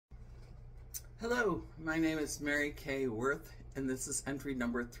Hello, my name is Mary Kay Worth, and this is entry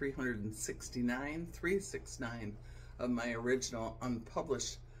number 369 of my original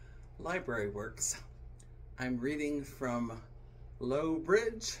unpublished library works. I'm reading from Low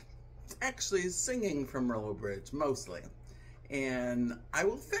Bridge, actually singing from Low Bridge, mostly. And I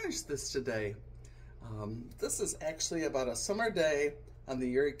will finish this today. This is actually about a summer day on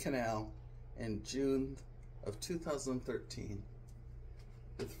the Erie Canal in June of 2013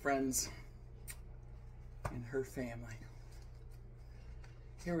 with friends and her family.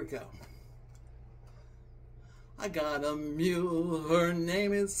 Here we go. I got a mule, her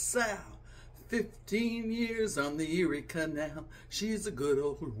name is Sal, 15 years on the Erie Canal. She's a good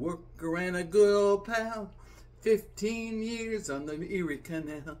old worker and a good old pal, 15 years on the Erie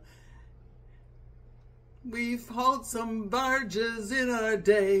Canal. We've hauled some barges in our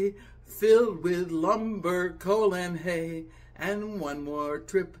day, filled with lumber, coal, and hay, and one more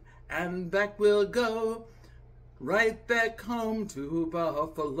trip and back we'll go, right back home to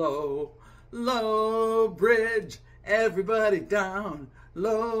Buffalo. Low Bridge, everybody down.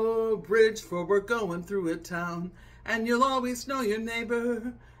 Low Bridge, for we're going through a town. And you'll always know your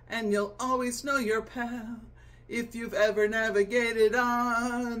neighbor, and you'll always know your pal, if you've ever navigated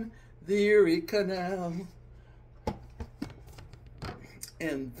on the Erie Canal.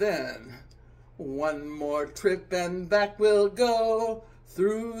 And then, one more trip and back we'll go,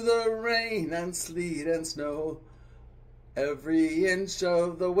 through the rain and sleet and snow. Every inch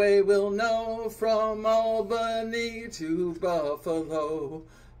of the way we'll know, from Albany to Buffalo.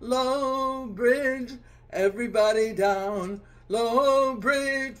 Low Bridge, everybody down. Low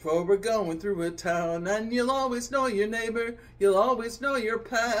Bridge, for we're going through a town. And you'll always know your neighbor, you'll always know your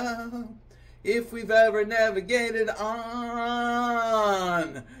pal, if we've ever navigated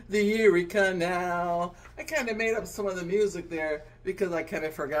on the Erie Canal. I kind of made up some of the music there because I kind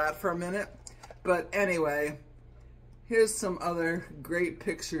of forgot for a minute. But anyway, here's some other great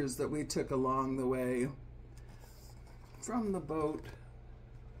pictures that we took along the way. From the boat,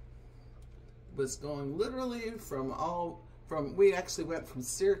 was going literally we actually went from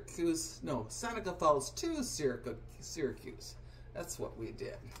Seneca Falls to Syracuse. That's what we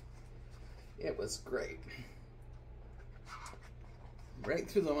did. It was great. Right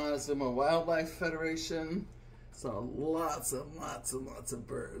through the Montezuma Wildlife Federation. Saw lots and lots of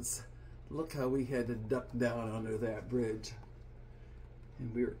birds. Look how we had to duck down under that bridge.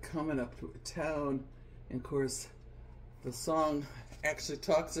 And we were coming up to a town. And of course, the song actually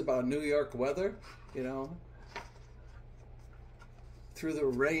talks about New York weather, you know, through the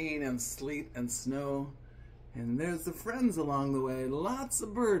rain and sleet and snow. And there's the friends along the way. Lots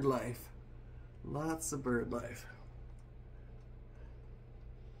of bird life. Lots of bird life.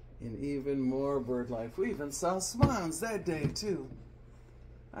 And even more bird life. We even saw swans that day too.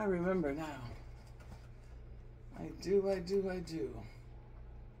 I remember now. I do.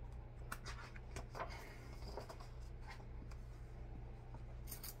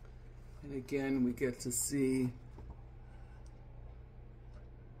 And again, we get to see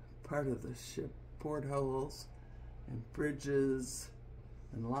part of the ship portholes and bridges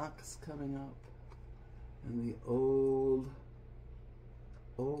and locks coming up. And the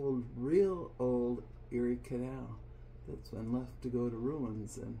real old Erie Canal that's been left to go to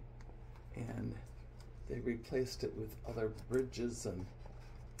ruins, and they replaced it with other bridges and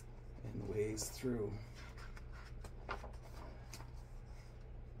ways through.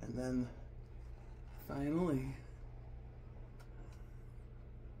 And then finally,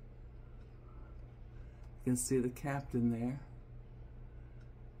 you can see the captain there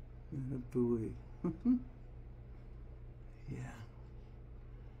and a buoy. Yeah.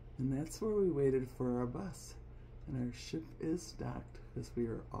 And that's where we waited for our bus. And our ship is docked because we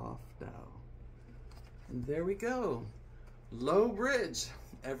are off now. And there we go. Low Bridge.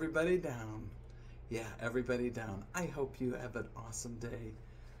 Everybody down. Yeah, everybody down. I hope you have an awesome day.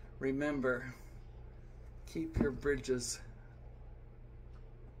 Remember, keep your bridges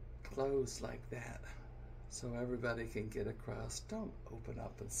closed like that so everybody can get across. Don't open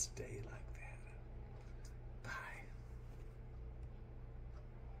up and stay like that.